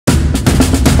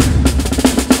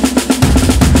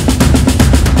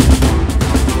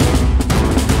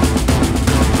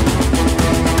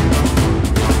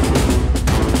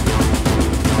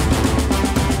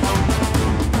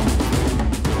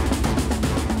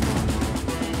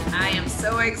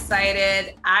So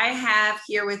excited. I have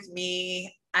here with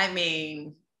me,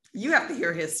 you have to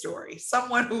hear his story.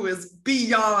 Someone who is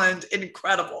beyond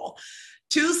incredible.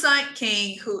 Touissant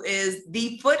King, who is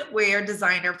the footwear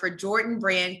designer for Jordan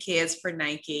brand kids for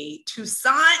Nike.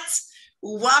 Touissant,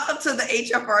 welcome to the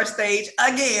HFR stage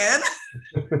again.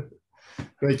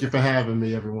 Thank you for having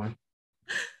me, everyone.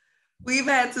 We've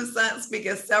had Touissant speak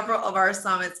at several of our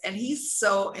summits, and he's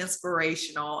so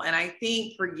inspirational. And I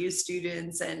think for you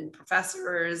students and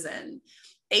professors and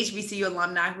HBCU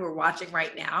alumni who are watching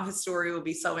right now, his story will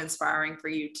be so inspiring for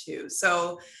you too.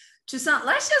 So Touissant,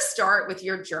 let's just start with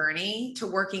your journey to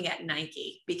working at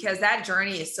Nike, because that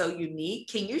journey is so unique.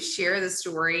 Can you share the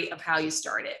story of how you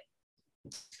started?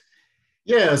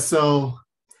 Yeah, so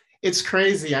it's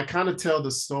crazy. I kind of tell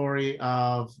the story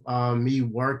of me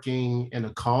working in a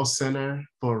call center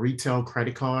for retail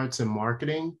credit cards and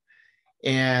marketing,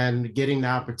 and getting the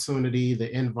opportunity,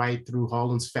 the invite through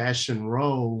Harlem's Fashion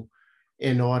Row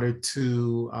in order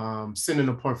to send in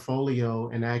a portfolio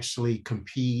and actually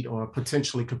compete or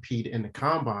potentially compete in the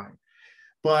combine.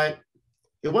 But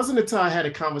it wasn't until I had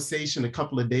a conversation a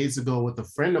couple of days ago with a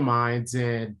friend of mine,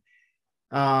 and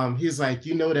he's like,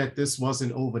 you know that this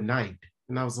wasn't overnight.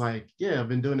 And I was like, yeah, I've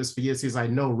been doing this for years. He's like,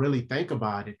 no, really think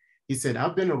about it. He said,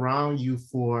 I've been around you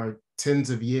for tens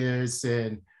of years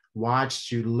and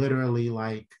watched you literally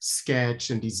like sketch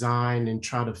and design and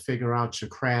try to figure out your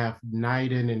craft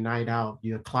night in and night out.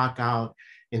 You clock out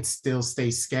and still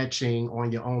stay sketching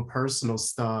on your own personal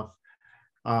stuff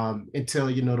until,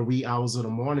 the wee hours of the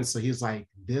morning. So he's like,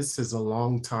 this is a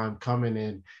long time coming,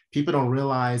 and people don't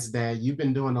realize that you've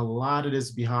been doing a lot of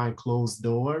this behind closed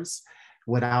doors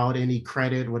without any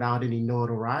credit, without any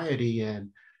notoriety.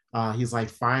 And he's like,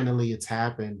 finally, it's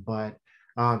happened. But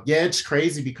yeah, it's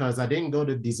crazy because I didn't go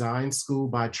to design school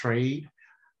by trade.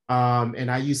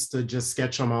 And I used to just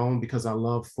sketch on my own because I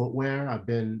love footwear. I've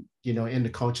been, in the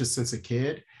culture since a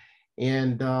kid.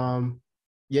 And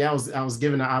yeah, I was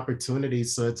given the opportunity.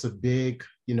 So it's a big,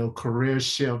 career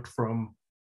shift from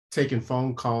taking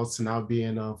phone calls to now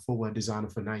being a footwear designer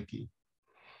for Nike.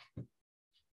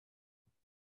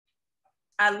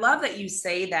 I love that you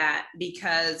say that,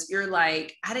 because you're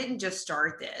like, I didn't just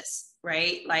start this,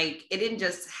 right? Like, it didn't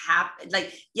just happen.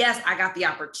 Like, yes, I got the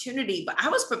opportunity, but I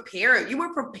was prepared. You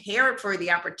were prepared for the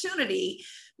opportunity,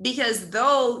 because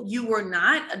though you were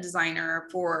not a designer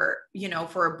for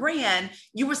a brand,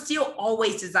 you were still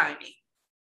always designing.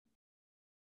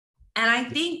 And I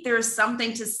think there's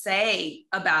something to say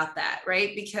about that,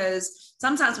 right? Because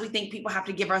sometimes we think people have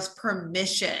to give us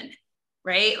permission,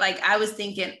 right? Like, I was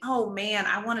thinking, oh man,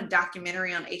 I want a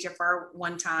documentary on HFR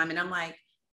one time. And I'm like,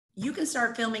 you can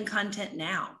start filming content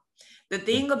now. The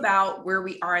thing about where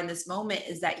we are in this moment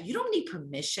is that you don't need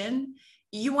permission.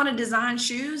 You want to design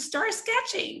shoes, start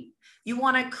sketching. You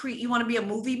want to create, you want to be a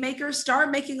movie maker,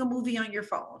 start making a movie on your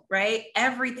phone, right?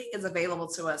 Everything is available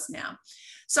to us now.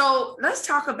 So let's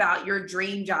talk about your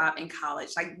dream job in college.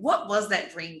 Like, what was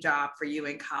that dream job for you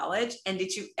in college? And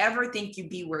did you ever think you'd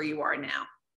be where you are now?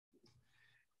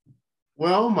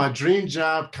 Well, my dream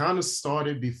job kind of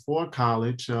started before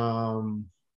college. I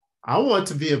wanted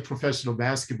to be a professional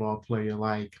basketball player.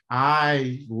 Like,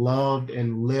 I loved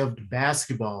and lived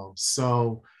basketball.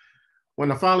 So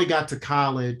when I finally got to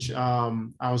college, I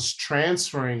was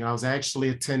transferring. I was actually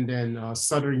attending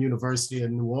Southern University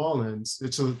in New Orleans.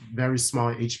 It's a very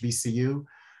small HBCU.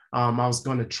 I was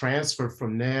going to transfer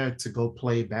from there to go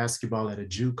play basketball at a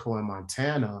JUCO in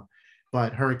Montana,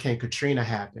 but Hurricane Katrina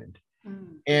happened.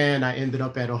 And I ended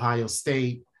up at Ohio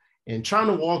State, and trying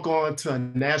to walk on to a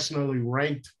nationally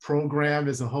ranked program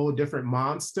is a whole different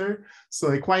monster.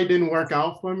 So it quite didn't work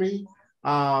out for me.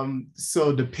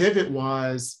 So the pivot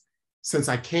was, since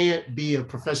I can't be a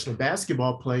professional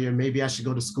basketball player, maybe I should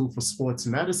go to school for sports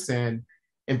medicine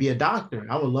and be a doctor.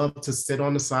 I would love to sit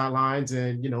on the sidelines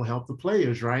and, help the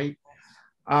players, right?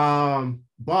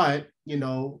 But,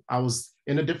 I was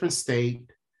in a different state,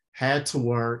 had to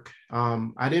work.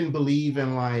 I didn't believe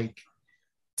in like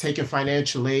taking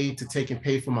financial aid to take and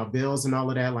pay for my bills and all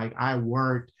of that. Like, I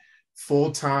worked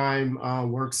full-time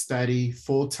work study,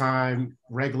 full-time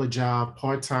regular job,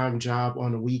 part-time job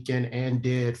on the weekend, and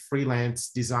did freelance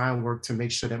design work to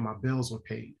make sure that my bills were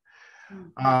paid.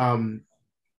 But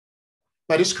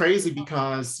it's crazy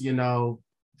because,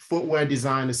 footwear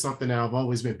design is something that I've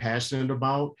always been passionate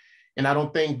about. And I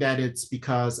don't think that it's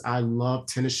because I love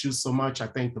tennis shoes so much. I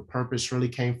think the purpose really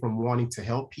came from wanting to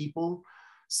help people.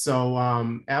 So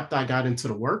after I got into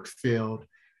the work field,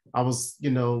 I was,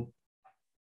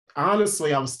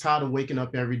 honestly, I was tired of waking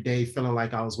up every day feeling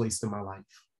like I was wasting my life.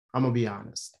 I'm gonna be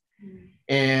honest.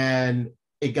 And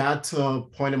it got to a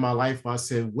point in my life where I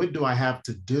said, what do I have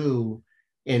to do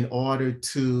in order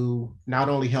to not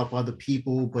only help other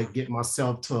people, but get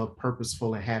myself to a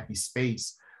purposeful and happy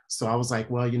space. So I was like,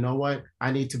 well, you know what?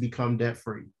 I need to become debt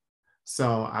free.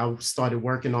 So I started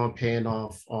working on paying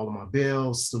off all of my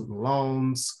bills, student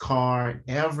loans, car,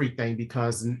 everything,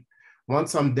 because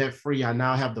once I'm debt free, I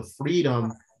now have the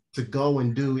freedom to go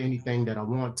and do anything that I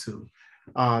want to.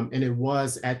 And it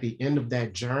was at the end of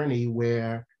that journey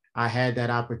where I had that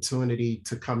opportunity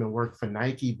to come and work for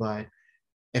Nike. But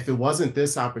if it wasn't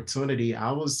this opportunity,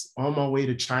 I was on my way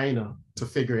to China to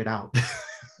figure it out.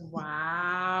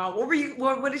 Wow.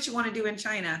 What did you want to do in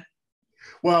China?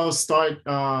 Well, start,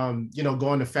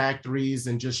 going to factories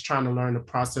and just trying to learn the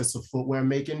process of footwear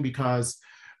making, because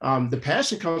the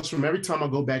passion comes from every time I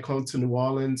go back home to New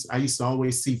Orleans. I used to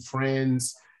always see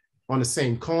friends on the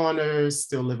same corners,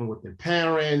 still living with their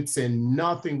parents, and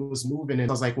nothing was moving. And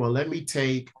I was like, well, let me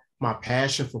take my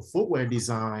passion for footwear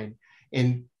design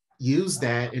and use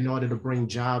that in order to bring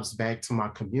jobs back to my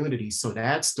community. So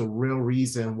that's the real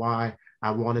reason why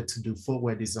I wanted to do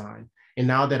footwear design. And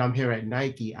now that I'm here at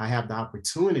Nike, I have the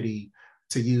opportunity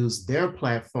to use their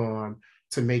platform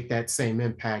to make that same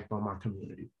impact on my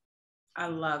community. I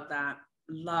love that.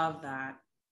 Love that.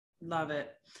 Love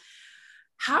it.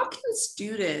 How do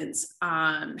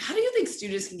you think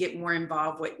students can get more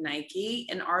involved with Nike?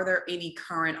 And are there any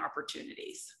current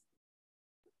opportunities?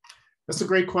 That's a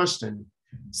great question.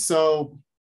 So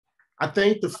I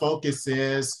think the focus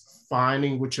is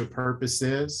finding what your purpose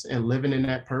is and living in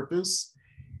that purpose.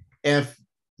 If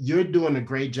you're doing a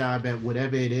great job at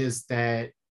whatever it is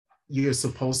that you're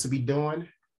supposed to be doing,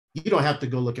 you don't have to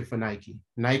go looking for Nike.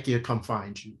 Nike will come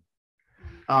find you.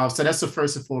 So that's the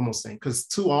first and foremost thing, because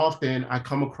too often I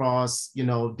come across,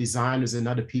 designers and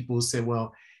other people who say,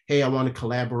 well, hey, I want to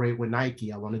collaborate with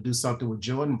Nike. I want to do something with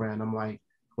Jordan Brand. I'm like,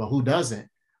 well, who doesn't?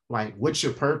 Like, what's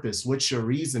your purpose? What's your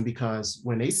reason? Because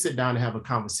when they sit down and have a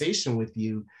conversation with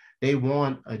you, they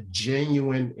want a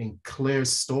genuine and clear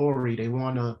story. They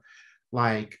want to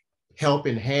help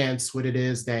enhance what it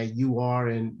is that you are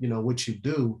and, what you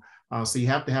do. So you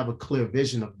have to have a clear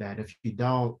vision of that. If you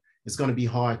don't, it's going to be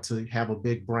hard to have a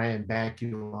big brand back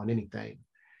you on anything.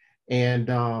 And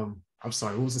I'm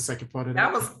sorry, what was the second part of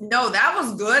that? That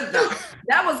was good though.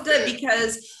 That was good,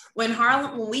 because when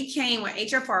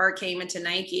HFR came into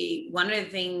Nike, one of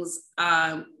the things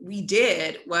we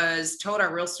did was told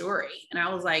our real story. And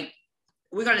I was like,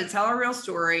 we're going to tell our real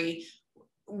story.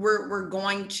 We're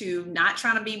going to not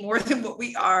trying to be more than what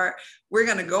we are. We're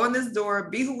going to go in this door,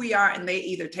 be who we are, and they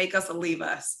either take us or leave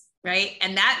us. Right.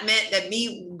 And that meant that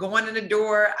me going in the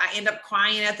door, I end up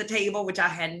crying at the table, which I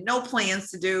had no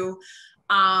plans to do.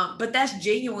 But that's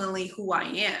genuinely who I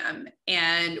am.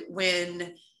 And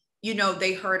when,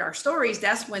 they heard our stories,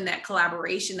 that's when that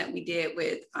collaboration that we did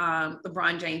with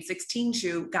LeBron James 16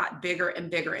 shoe got bigger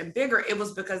and bigger and bigger. It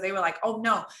was because they were like, oh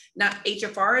no, now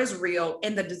HFR is real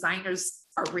and the designers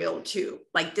are real too.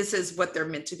 Like, this is what they're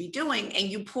meant to be doing. And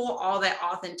you pull all that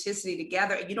authenticity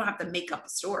together and you don't have to make up a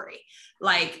story.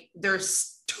 Like,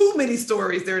 there's too many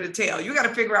stories there to tell. You got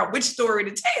to figure out which story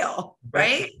to tell,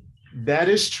 right? That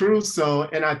is true. So,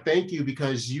 and I thank you,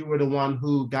 because you were the one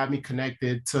who got me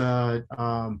connected to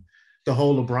the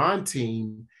whole LeBron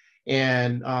team.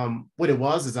 And what it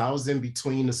was is I was in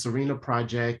between the Serena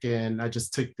project, and I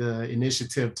just took the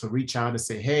initiative to reach out and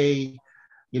say, hey,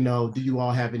 do you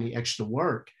all have any extra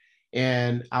work?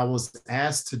 And I was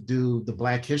asked to do the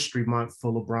Black History Month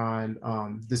for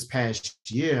LeBron this past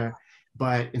year.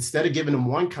 But instead of giving them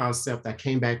one concept, I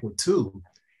came back with two.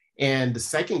 And the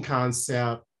second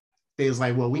concept, they was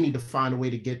like, well, we need to find a way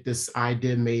to get this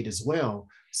idea made as well.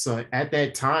 So at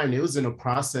that time, it was in a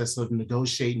process of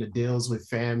negotiating the deals with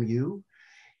FAMU.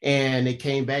 And they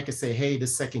came back and said, hey, the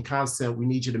second concept, we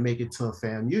need you to make it to a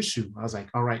FAMU shoe. I was like,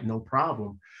 all right, no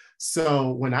problem.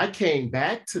 So when I came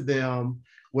back to them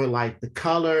with the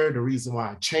color, the reason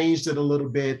why I changed it a little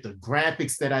bit, the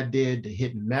graphics that I did, the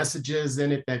hidden messages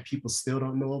in it that people still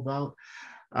don't know about,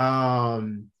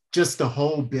 just the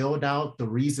whole build out, the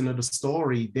reason of the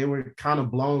story, they were kind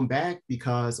of blown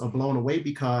away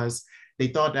because they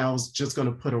thought that I was just going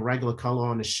to put a regular color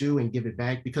on the shoe and give it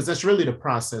back, because that's really the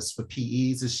process for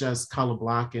PEs. It's just color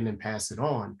blocking and pass it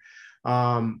on.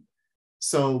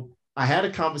 So I had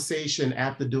a conversation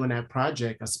after doing that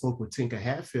project. I spoke with Tinker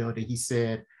Hatfield, and he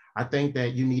said, I think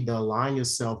that you need to align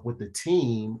yourself with the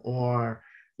team or,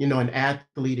 an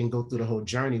athlete, and go through the whole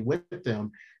journey with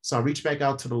them. So I reached back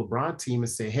out to the LeBron team and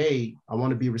said, hey, I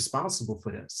want to be responsible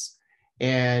for this.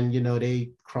 And,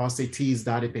 they crossed their T's,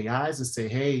 dotted their I's, and say,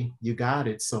 hey, you got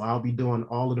it. So I'll be doing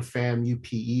all of the FAMU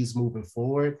PEs moving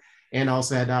forward. And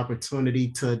also had the opportunity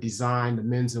to design the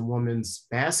men's and women's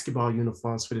basketball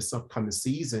uniforms for this upcoming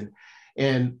season.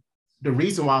 And the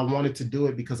reason why I wanted to do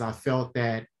it, because I felt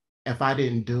that if I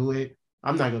didn't do it,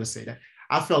 I'm not going to say that.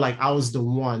 I felt like I was the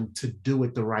one to do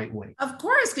it the right way. Of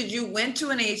course, because you went to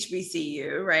an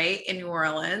HBCU, right, in New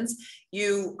Orleans.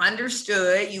 You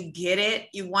understood, you get it.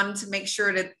 You wanted to make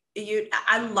sure that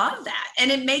I love that.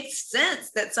 And it makes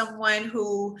sense that someone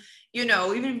who,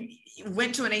 even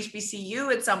went to an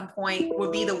HBCU at some point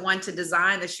would be the one to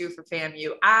design the shoe for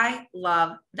FAMU. I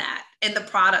love that. And the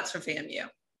products for FAMU.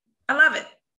 I love it.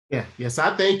 Yeah. Yes.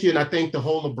 I thank you. And I thank the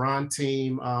whole LeBron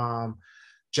team.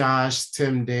 Josh,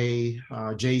 Tim Day,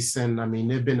 Jason. I mean,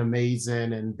 they've been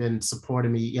amazing and been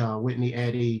supporting me, Whitney,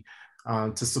 Eddie,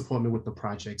 to support me with the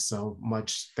project. So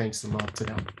much thanks and love to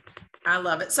them. I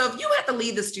love it. So if you had to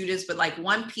leave the students with like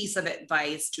one piece of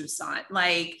advice, Touissant,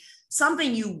 like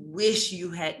something you wish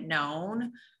you had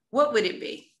known, what would it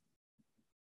be?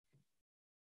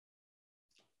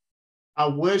 I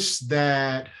wish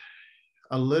that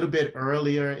a little bit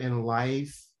earlier in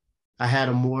life, I had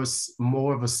a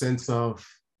more of a sense of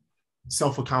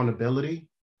self-accountability.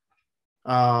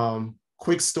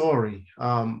 Quick story.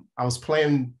 I was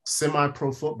playing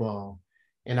semi-pro football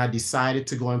and I decided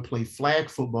to go and play flag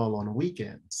football on the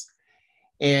weekends.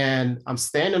 And I'm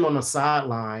standing on the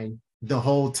sideline the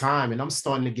whole time and I'm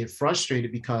starting to get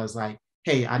frustrated because like,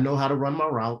 hey, I know how to run my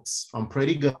routes. I'm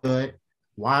pretty good.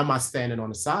 Why am I standing on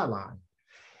the sideline?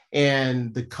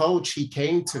 And the coach, he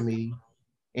came to me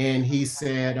and he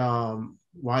said,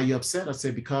 why are you upset? I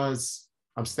said, because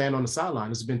I'm standing on the sideline.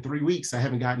 It's been 3 weeks. I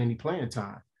haven't gotten any playing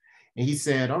time. And he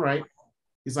said, all right.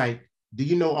 He's like, do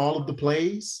you know all of the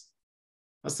plays?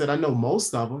 I said, I know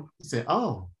most of them. He said,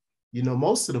 oh, you know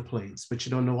most of the plays, but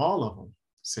you don't know all of them.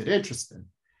 I said, interesting.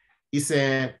 He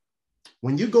said,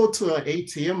 when you go to an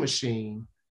ATM machine,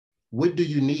 what do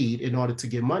you need in order to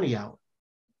get money out?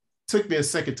 Took me a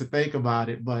second to think about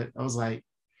it, but I was like,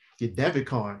 your debit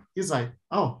card. He's like,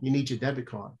 oh, you need your debit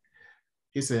card.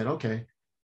 He said, okay.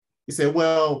 He said,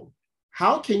 well,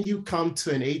 how can you come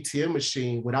to an ATM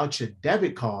machine without your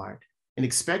debit card and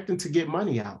expecting to get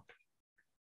money out?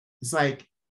 It's like,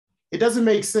 it doesn't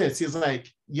make sense. He's like,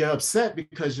 you're upset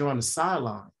because you're on the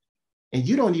sideline and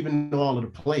you don't even know all of the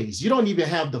plays. You don't even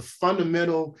have the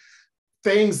fundamental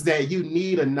things that you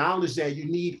need, or knowledge that you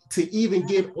need to even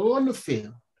get on the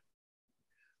field.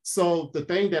 So the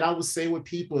thing that I would say with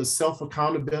people is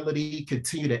self-accountability,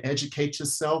 continue to educate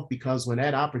yourself, because when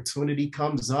that opportunity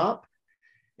comes up,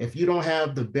 if you don't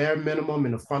have the bare minimum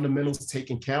and the fundamentals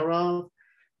taken care of,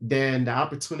 then the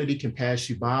opportunity can pass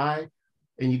you by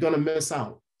and you're going to miss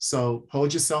out. So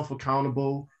hold yourself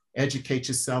accountable, educate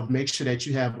yourself, make sure that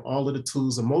you have all of the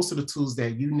tools or most of the tools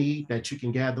that you need that you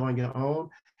can gather on your own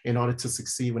in order to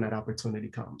succeed when that opportunity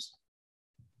comes.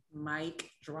 Mic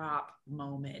drop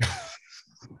moment.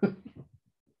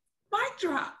 Mic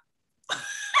drop.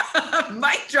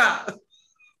 Mic drop.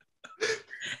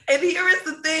 And here is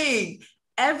the thing.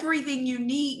 Everything you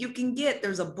need, you can get.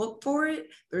 There's a book for it.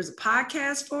 There's a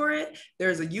podcast for it.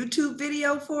 There's a YouTube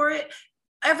video for it.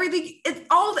 Everything,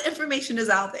 all the information is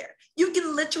out there. You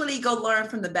can literally go learn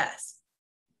from the best.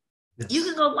 Yes. You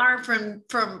can go learn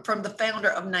from the founder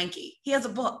of Nike. He has a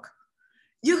book.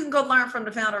 You can go learn from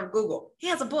the founder of Google. He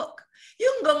has a book.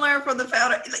 You can go learn from the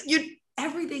founder.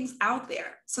 Everything's out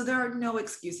there. So there are no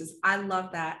excuses. I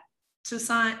love that.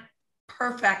 Touissant,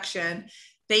 perfection.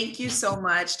 Thank you so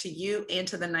much to you and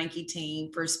to the Nike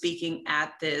team for speaking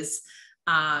at this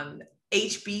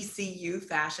HBCU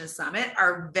Fashion Summit,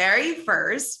 our very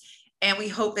first, and we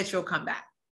hope that you'll come back.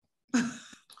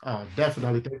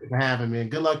 Definitely. Thank you for having me. And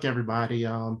good luck, everybody.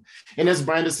 And as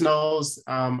Brandon knows,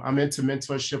 I'm into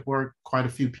mentorship work. Quite a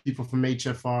few people from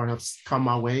HFR have come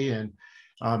my way. And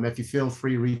if you feel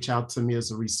free, reach out to me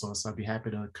as a resource. I'd be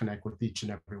happy to connect with each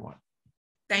and every one.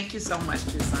 Thank you so much,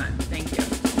 Touissant. Thank you.